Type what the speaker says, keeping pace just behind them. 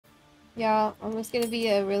Yeah, I'm just gonna be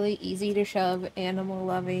a really easy to shove, animal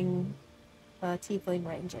loving tiefling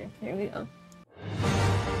ranger. Here we go.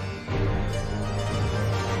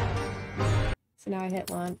 So now I hit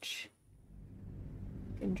launch.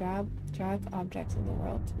 You can drag objects in the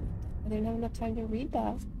world. I didn't have enough time to read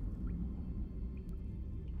that.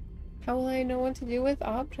 How will I know what to do with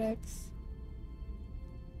objects?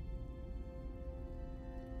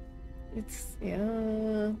 It's,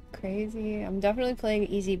 yeah, crazy. I'm definitely playing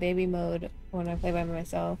easy baby mode when I play by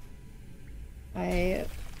myself. Now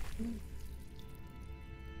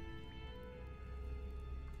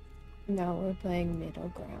we're playing middle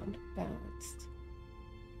ground, balanced.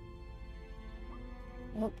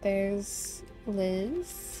 Oh, there's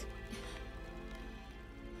Liz.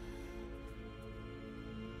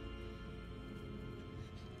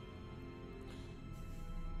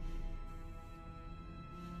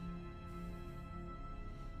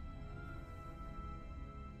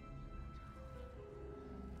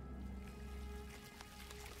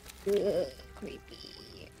 Ugh, creepy.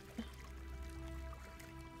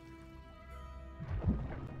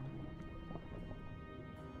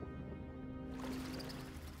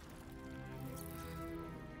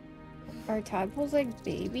 Are tadpoles like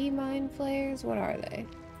baby mind flayers? What are they?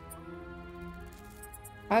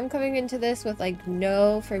 I'm coming into this with like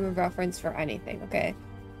no frame of reference for anything, okay?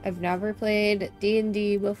 I've never played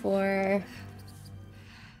D&D before.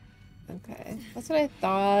 Okay, that's what I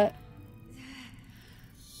thought.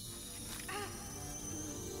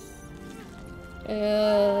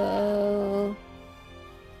 Ew.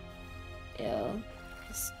 Ew.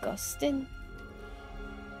 Disgusting.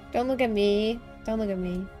 Don't look at me. Don't look at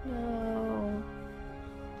me. No.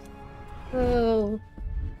 Oh.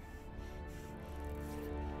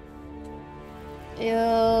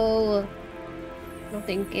 Ew. No,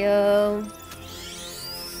 thank you.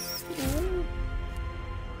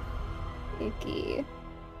 Icky.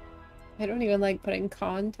 I don't even like putting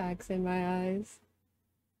contacts in my eyes.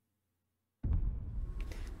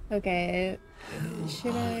 Okay.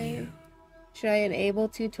 Should I enable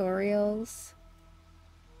tutorials?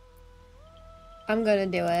 I'm gonna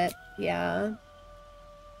do it. Yeah.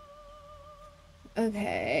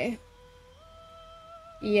 Okay.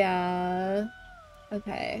 Yeah.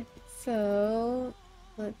 Okay. So,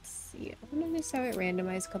 let's see. I'm gonna just have it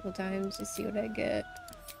randomized a couple times to see what I get.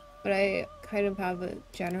 But I kind of have a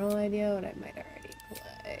general idea what I might already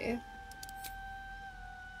play.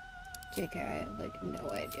 JK, I have like no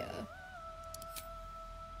idea.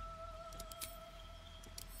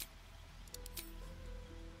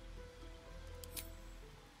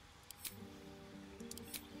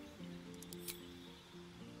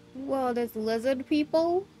 Well, there's lizard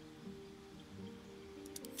people.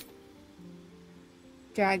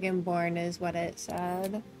 Dragonborn is what it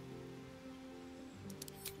said.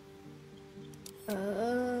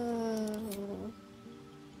 Oh.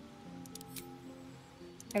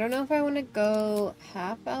 I don't know if I want to go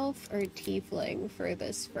half-elf or tiefling for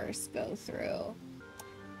this first go-through.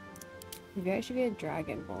 Maybe I should be a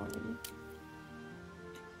dragonborn.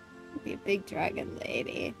 Be a big dragon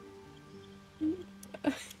lady.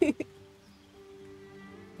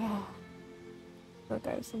 Oh. Look,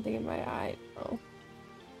 I have something in my eye. Oh.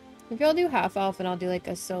 Maybe I'll do half-elf and I'll do like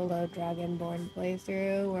a solo dragonborn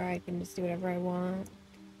playthrough where I can just do whatever I want.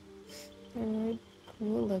 They're really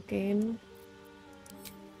cool looking.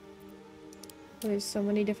 There's so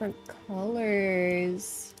many different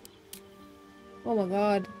colors. Oh my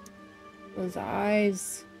god. Those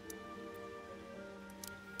eyes.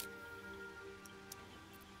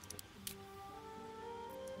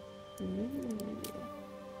 Ooh.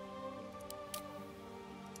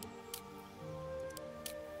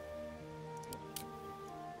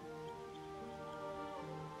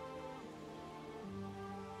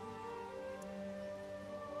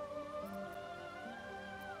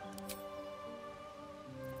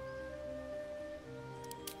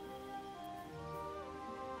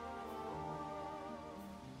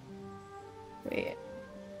 Wait.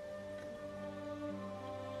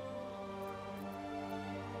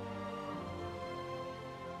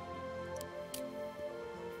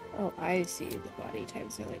 Oh, I see. The body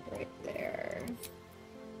types are like right there.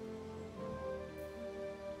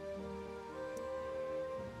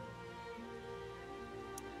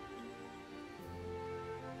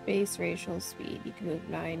 Base racial speed. You can move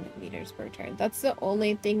 9 meters per turn. That's the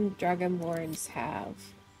only thing Dragonborns have.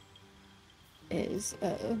 Is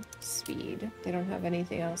speed. They don't have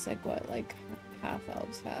anything else like what like half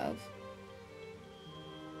elves have.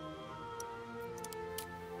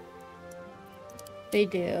 They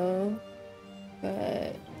do,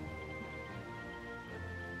 but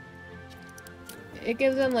It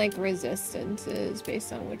gives them like resistances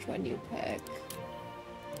based on which one you pick.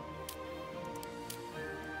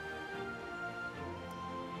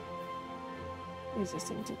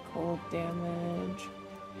 Resistant to cold damage.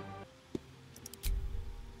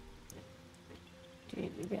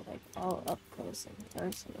 Dude, you get like all up close and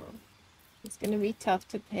personal. It's gonna be tough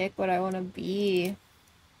to pick what I want to be.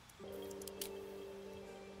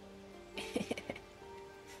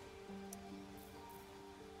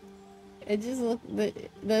 It just look the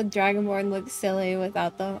Dragonborn looks silly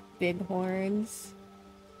without the big horns.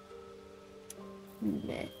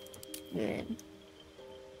 Meh. Meh.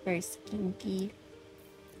 Very skinky.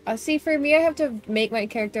 See, for me, I have to make my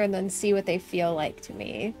character and then see what they feel like to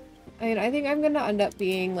me. I mean, I think I'm gonna end up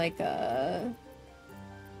being like a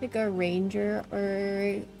ranger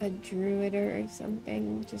or a druid or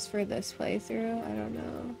something just for this playthrough. I don't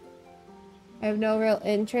know. I have no real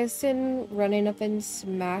interest in running up and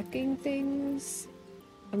smacking things.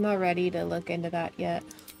 I'm not ready to look into that yet.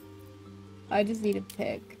 I just need to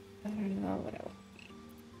pick. I don't know what I want to be.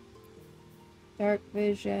 Dark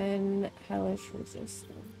vision, hellish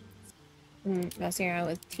resistance. I'm messing around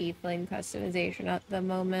with tiefling customization at the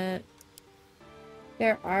moment.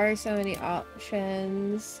 There are so many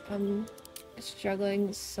options. I'm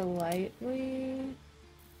struggling slightly.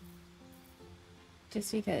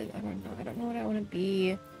 Just because, I don't know what I want to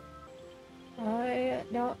be. I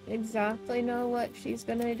don't exactly know what she's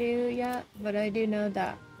gonna do yet, but I do know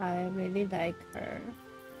that I really like her.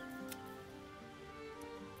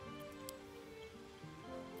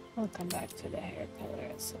 I'll come back to the hair color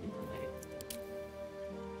at some point.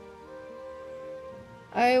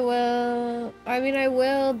 I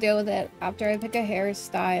will deal with it after I pick a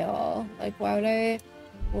hairstyle. Like, why would I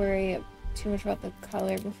worry too much about the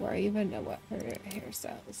color before I even know what her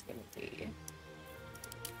hairstyle is gonna be?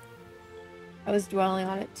 I was dwelling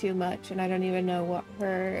on it too much, and I don't even know what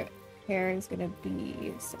her hair is gonna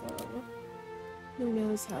be, so who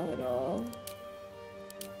knows how it'll...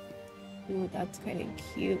 Ooh, that's kind of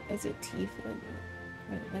cute as a tiefling.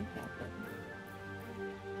 I like that one.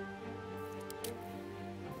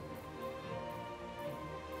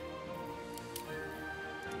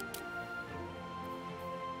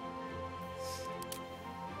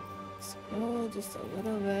 Scroll just a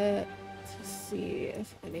little bit to see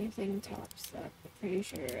if anything tops that. I'm pretty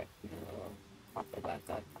sure no. Pop it back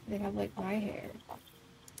up. They have like my hair.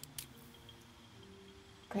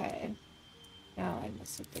 Okay. Now I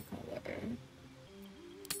messed up the color.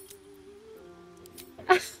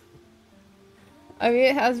 I mean,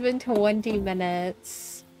 it has been 20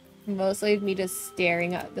 minutes. Mostly of me just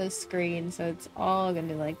staring at the screen, so it's all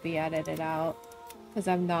gonna like be edited out. Because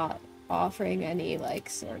I'm not offering any like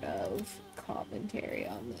sort of commentary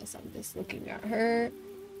on this. I'm just looking at her.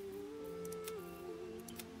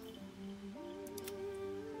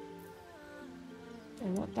 I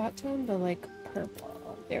want that tone to like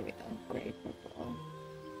purple. There we go. Gray purple.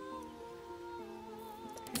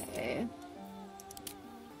 Okay.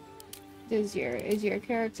 Is your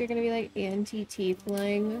character gonna be like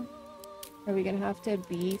anti-tiefling? Are we gonna have to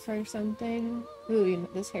beef or something? Ooh, you know,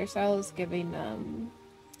 this hairstyle is giving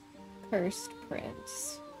cursed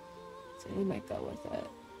prince. So we might go with it.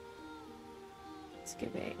 It's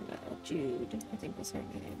giving Jude, I think was her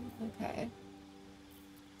name. Okay.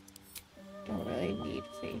 Don't really need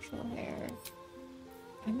facial hair.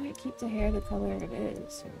 I might keep the hair the color it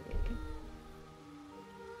is, maybe.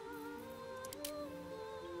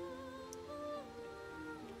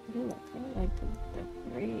 Ooh, I kind of like the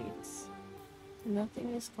braids.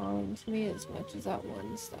 Nothing is calling to me as much as that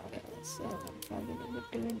one style, so I'm probably gonna end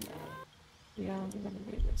up doing that. Yeah, I'm gonna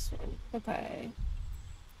do this one. Okay.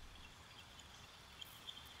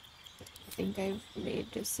 I think I've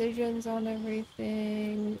made decisions on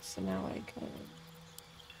everything, so now I can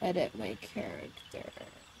edit my character.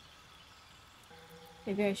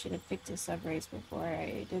 Maybe I should have picked a subrace before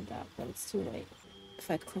I did that, but it's too late. If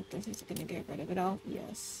I click this, is it gonna get rid of it all?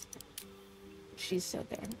 Yes. She's still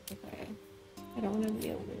there. Okay. I don't want to be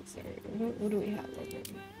a wizard. What do we have over here?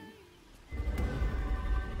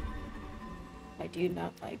 I do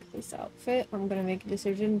not like this outfit. I'm gonna make a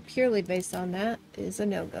decision purely based on that. It is a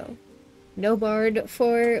no-go. No bard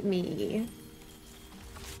for me.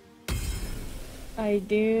 I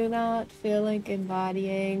do not feel like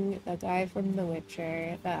embodying the guy from The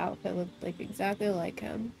Witcher. That outfit looked like exactly like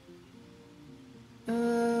him.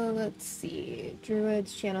 Let's see.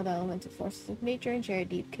 Druids channel the elemental forces of nature and share a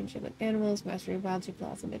deep kinship with animals. Mastery of wild to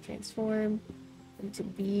allows them to transform into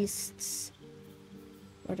beasts.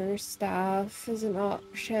 Order staff is an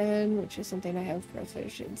option, which is something I have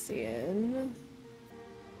proficiency in.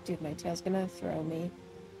 Dude, my tail's gonna throw me.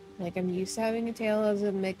 Like, I'm used to having a tail as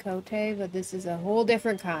a Mikote, but this is a whole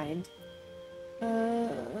different kind.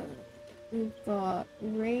 We've got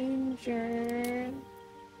Ranger.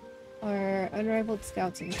 Are unrivaled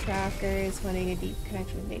scouts and trackers, wanting a deep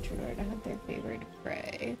connection with nature in order to hunt their favorite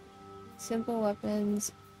prey. Simple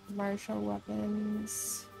weapons, martial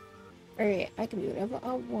weapons. Alright, I can do whatever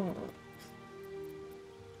I want.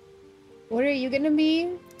 What are you gonna be?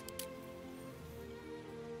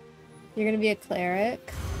 You're gonna be a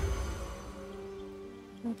cleric?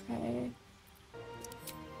 Okay.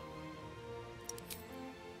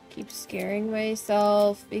 Keep scaring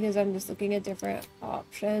myself because I'm just looking at different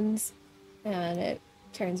options and it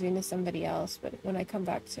turns me into somebody else, but when I come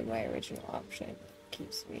back to my original option, it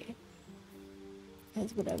keeps me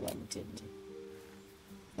as what I wanted.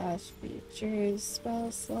 Flash features,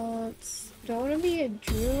 spell slots. Do I want to be a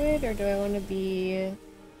druid or do I want to be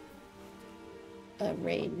a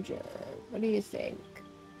ranger? What do you think?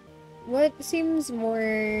 What seems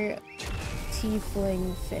more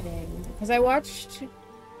tiefling fitting? Because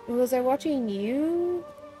was I watching you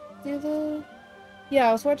do the... Yeah,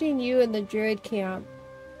 I was watching you in the druid camp,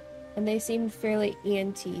 and they seemed fairly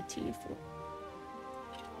anti-tiefling.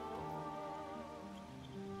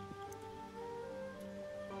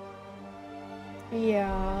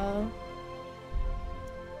 Yeah.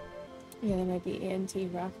 Yeah, they might be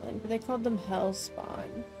anti-ruffling, but they called them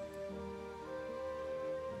Hellspawn.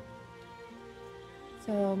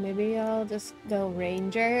 So maybe I'll just go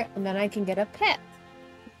ranger, and then I can get a pet.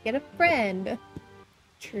 Get a friend.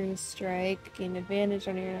 True strike. Gain advantage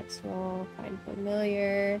on your next roll. Find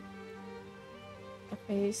familiar.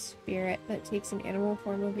 A spirit that takes an animal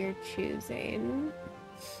form of your choosing.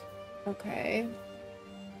 Okay.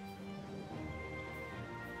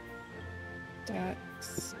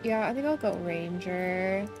 Dex. Yeah, I think I'll go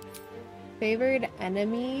ranger. Favored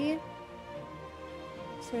enemy.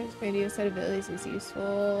 Search radio set abilities is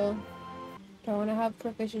useful. Do I want to have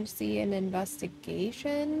proficiency in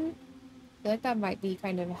investigation? I feel like that might be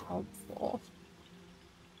kind of helpful.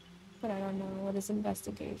 But I don't know. What is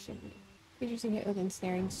investigation? Creatures you hit with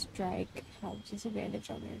ensnaring strike have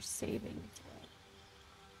disadvantage on their saving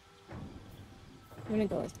throw. I'm gonna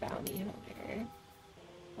go with bounty hunter.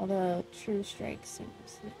 Although true strike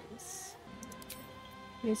seems nice.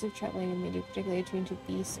 Use of traveling and media, particularly attuned to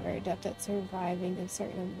beasts, are adept at surviving in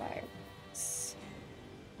certain environments.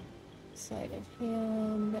 Sleight of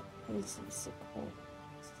hand. Resist support.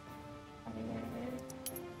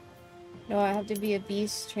 No, I have to be a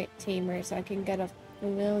beast tamer so I can get a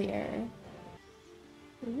familiar.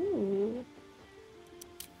 Ooh.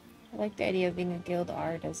 I like the idea of being a guild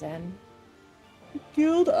artisan.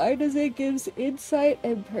 Guild artisan gives insight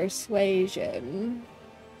and persuasion.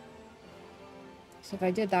 So if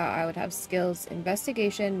I did that, I would have skills: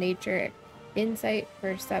 investigation, nature, insight,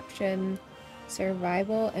 perception,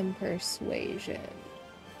 survival, and persuasion.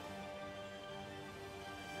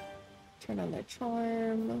 Turn on the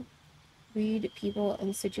charm. Read people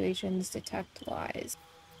and situations, detect lies.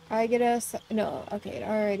 I get a... No, okay, it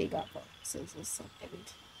already got bonuses a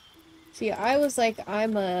second. See, I was like,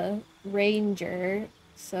 I'm a ranger,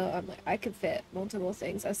 so I'm like, I could fit multiple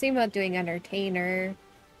things. I was thinking about doing entertainer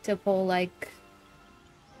to pull, like,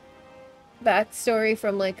 backstory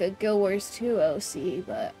from, like, a Guild Wars 2 OC,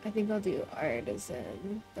 but I think I'll do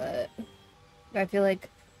artisan. But I feel like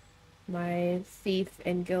my thief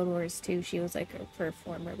in Guild Wars 2, she was like a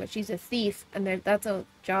performer, but she's a thief, and that's a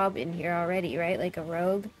job in here already, right? Like a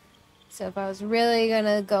rogue. So if I was really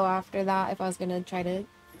gonna go after that, if I was gonna try to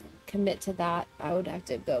commit to that, I would have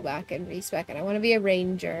to go back and respec, and I want to be a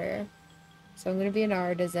ranger, so I'm gonna be an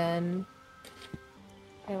artisan.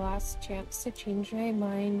 My last chance to change my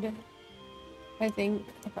mind. I think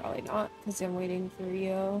probably not, because I'm waiting for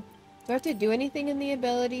you. Do I have to do anything in the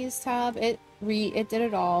abilities tab? It did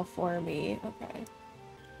it all for me. Okay.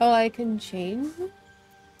 Oh, I can change?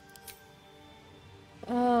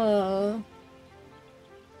 Oh.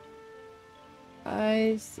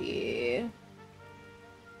 I see.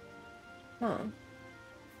 Huh.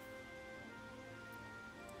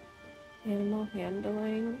 Animal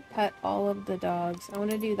handling. Pet all of the dogs. I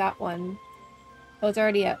want to do that one. Oh, it's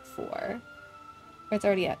already at 4. Or it's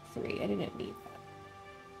already at 3. I didn't need that.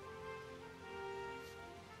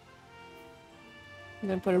 I'm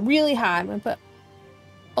gonna put it really high. I'm gonna put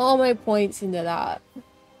all my points into that.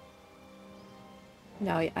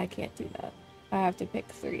 No, I can't do that. I have to pick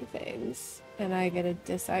 3 things. And I gotta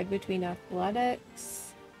decide between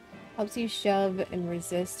athletics. Helps you shove and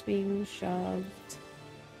resist being shoved.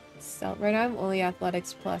 So right now I'm only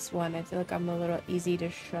athletics +1. I feel like I'm a little easy to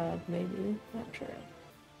shove, maybe. Not sure.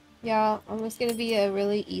 Yeah, I'm just gonna be a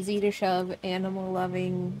really easy to shove, animal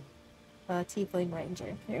loving tiefling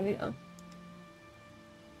ranger. Here we go.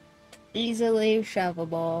 Easily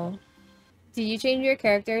shovable. Did you change your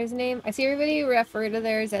character's name? I see everybody refer to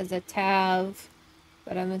theirs as a Tav,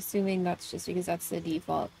 but I'm assuming that's just because that's the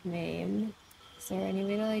default name. Is there any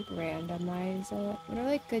way to like randomize it? What are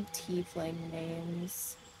like good tiefling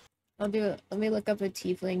names? Let me look up a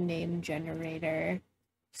tiefling name generator.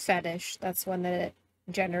 Fetish, that's one that it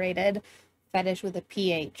generated. Fetish with a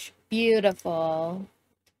PH. Beautiful.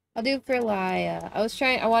 I'll do for Laia.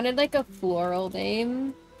 I wanted like a floral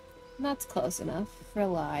name. That's close enough for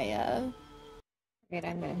Laia. Right,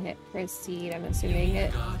 I'm gonna hit proceed. I'm assuming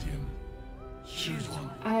it.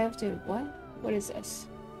 I have to, what? What is this?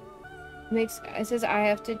 It says I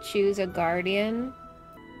have to choose a guardian.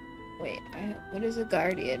 Wait, what is a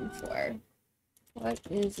guardian for? What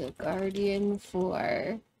is a guardian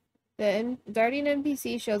for? The guardian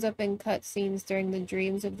NPC shows up in cutscenes during the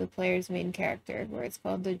dreams of the player's main character, where it's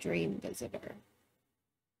called the Dream Visitor.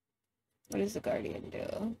 What does the guardian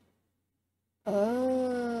do?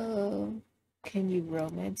 Oh, can you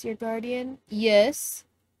romance your guardian? Yes.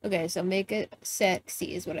 Okay, so make it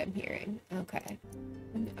sexy is what I'm hearing. Okay.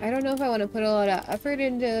 I don't know if I want to put a lot of effort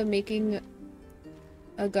into making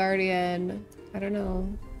a guardian. I don't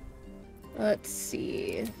know. Let's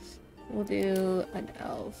see. We'll do an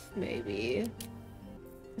elf, maybe.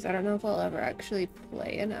 Because I don't know if I'll ever actually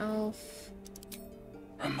play an elf.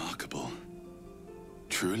 Remarkable.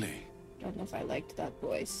 Truly. I don't know if I liked that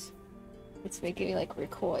voice. It's making me, like,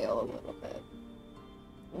 recoil a little bit.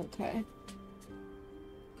 Okay.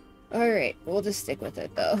 Alright, we'll just stick with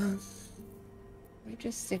it, though. I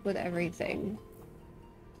just stick with everything.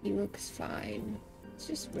 He looks fine. Let's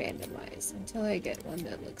just randomize until I get one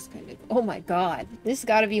that looks kind of... Oh my god! This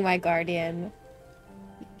gotta be my guardian.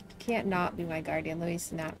 You can't not be my guardian. Let me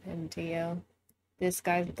snap him to you. This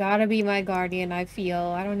guy's gotta be my guardian, I feel.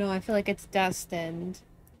 I don't know, I feel like it's destined.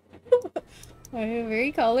 I'm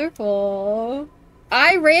very colorful.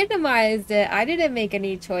 I randomized it. I didn't make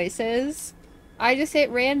any choices. I just hit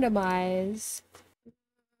randomize.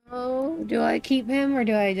 Oh, do I keep him or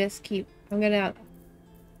do I just keep... I don't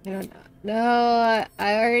know. No,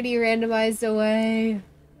 I already randomized away.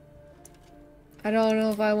 I don't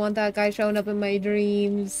know if I want that guy showing up in my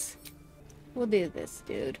dreams. We'll do this,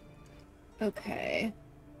 dude. Okay.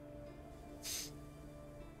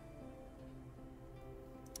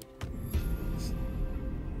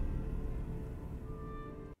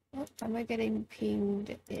 Oh, am I getting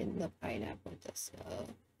pinged in the pineapple disco?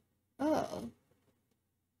 Oh.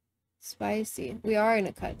 Spicy. We are in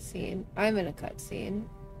a cutscene. I'm in a cutscene.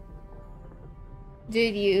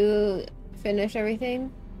 Did you finish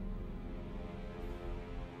everything?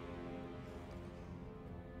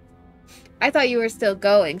 I thought you were still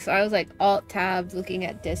going, so I was like alt-tab looking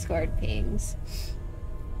at Discord pings.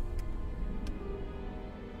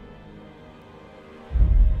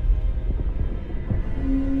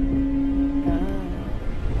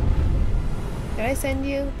 Did I send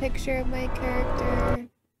you a picture of my character?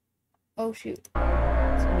 Oh shoot.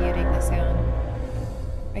 It's muting the sound.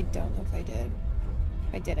 I don't know if I did.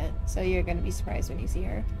 I didn't, so you're gonna be surprised when you see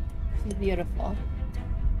her. She's beautiful.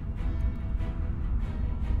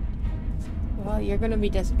 Well, you're gonna be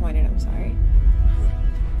disappointed, I'm sorry.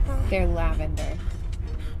 They're lavender.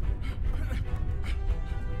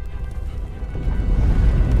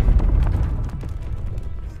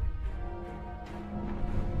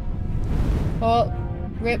 Oh,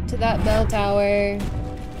 rip to that bell tower.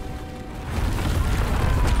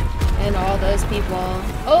 And all those people.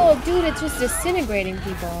 Oh, dude, it's just disintegrating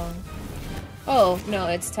people. Oh, no,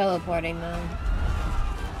 it's teleporting them.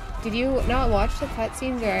 Did you not watch the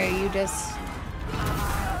cutscenes, or are you just...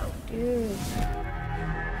 Dude.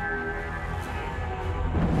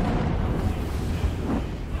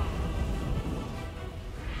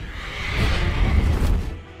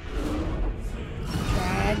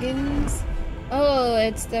 Dragons? Oh,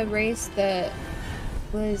 it's the race that...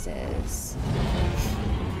 What is this?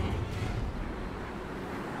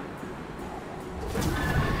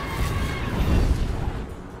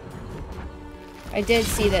 I did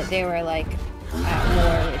see that they were like at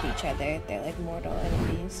war with each other. They're like mortal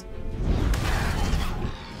enemies.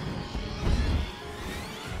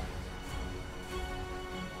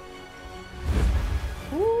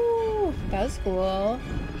 Ooh, that was cool.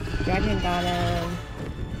 Dragon got him.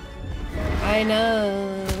 I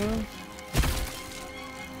know.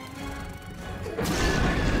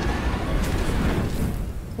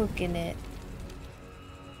 Cooking it.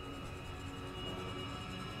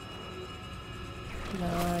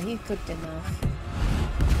 No, he cooked enough.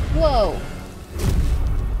 Whoa!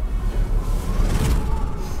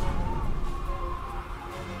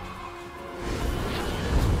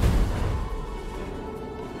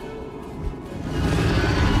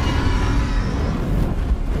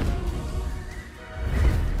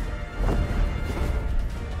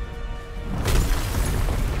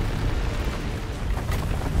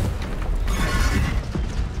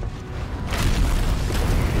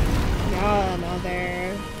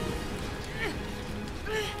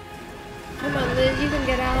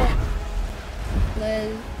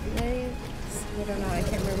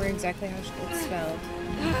 exactly how it's spelled.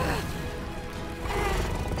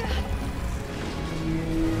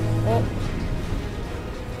 Oh.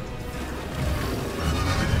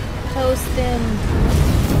 Toast him.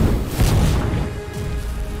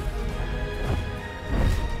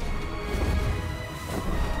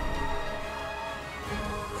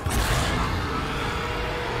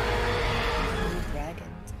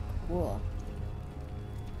 Dragons. Cool.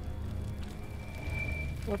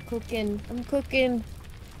 We're cooking. I'm cooking.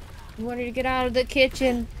 I want her to get out of the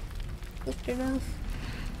kitchen. Cooked enough.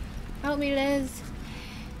 Help me, Liz.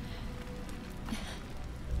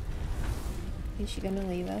 Is she gonna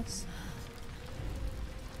leave us?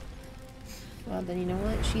 Well, then you know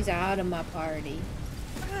what? She's out of my party.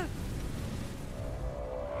 Oh,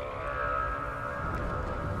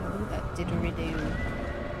 that didgeridoo.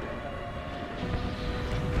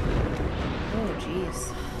 Oh,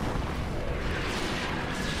 jeez.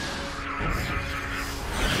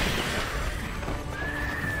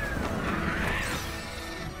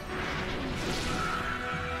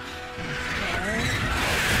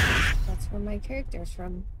 That's where my character's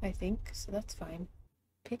from, I think, so that's fine.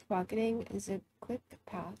 Pickpocketing is a quick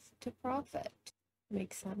path to profit.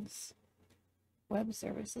 Makes sense. Web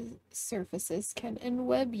surfaces can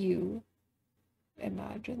unweb you.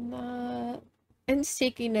 Imagine that. And it's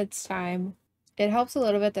taking its time. It helps a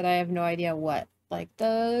little bit that I have no idea what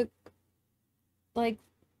the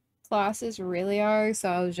classes really are, so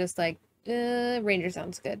I was just like, Ranger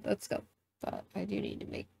sounds good, let's go. But I do need to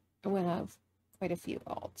make, I'm gonna have quite a few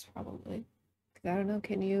alts probably. I don't know,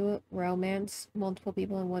 can you romance multiple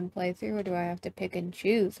people in one playthrough, or do I have to pick and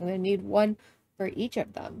choose? I'm gonna need one for each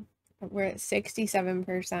of them. We're at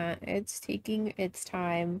 67%. It's taking its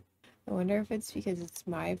time. I wonder if it's because it's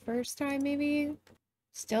my first time, maybe?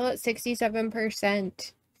 Still at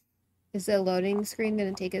 67%. Is the loading screen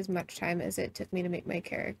gonna take as much time as it took me to make my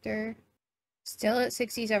character? Still at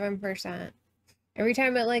 67%. Every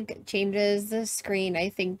time it changes the screen, I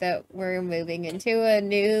think that we're moving into a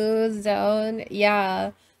new zone.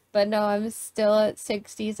 Yeah, but no, I'm still at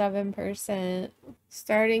 67%.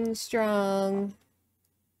 Starting strong.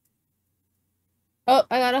 Oh,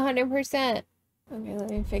 I got 100%. Okay, let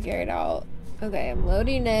me figure it out. Okay, I'm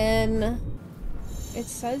loading in. It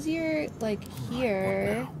says you're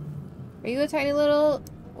here. Are you a tiny little...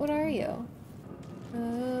 What are you?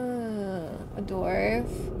 A dwarf.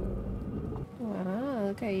 Wow,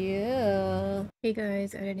 look at you. Hey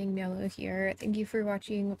guys, Editing Mellow here. Thank you for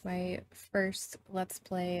watching my first Let's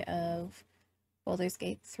Play of Baldur's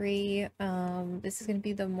Gate 3. This is going to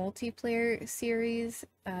be the multiplayer series.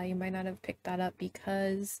 You might not have picked that up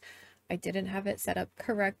because I didn't have it set up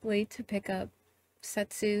correctly to pick up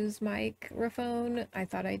Setsu's microphone. I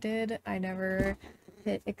thought I did. I never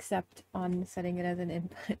hit accept on setting it as an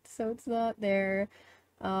input, so it's not there.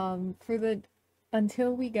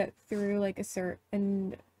 Until we get through a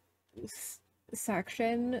certain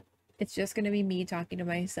section, it's just going to be me talking to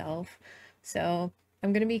myself. So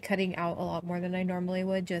I'm going to be cutting out a lot more than I normally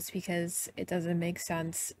would, just because it doesn't make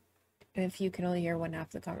sense if you can only hear one half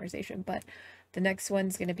of the conversation. But the next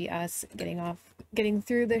one's going to be us getting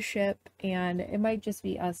through the ship, and it might just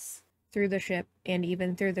be us through the ship and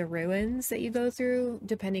even through the ruins that you go through,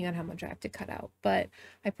 depending on how much I have to cut out. But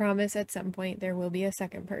I promise at some point there will be a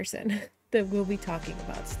second person that will be talking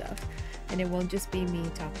about stuff, and it won't just be me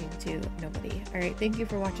talking to nobody. All right, thank you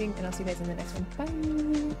for watching, and I'll see you guys in the next one.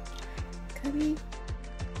 Bye. Cubby.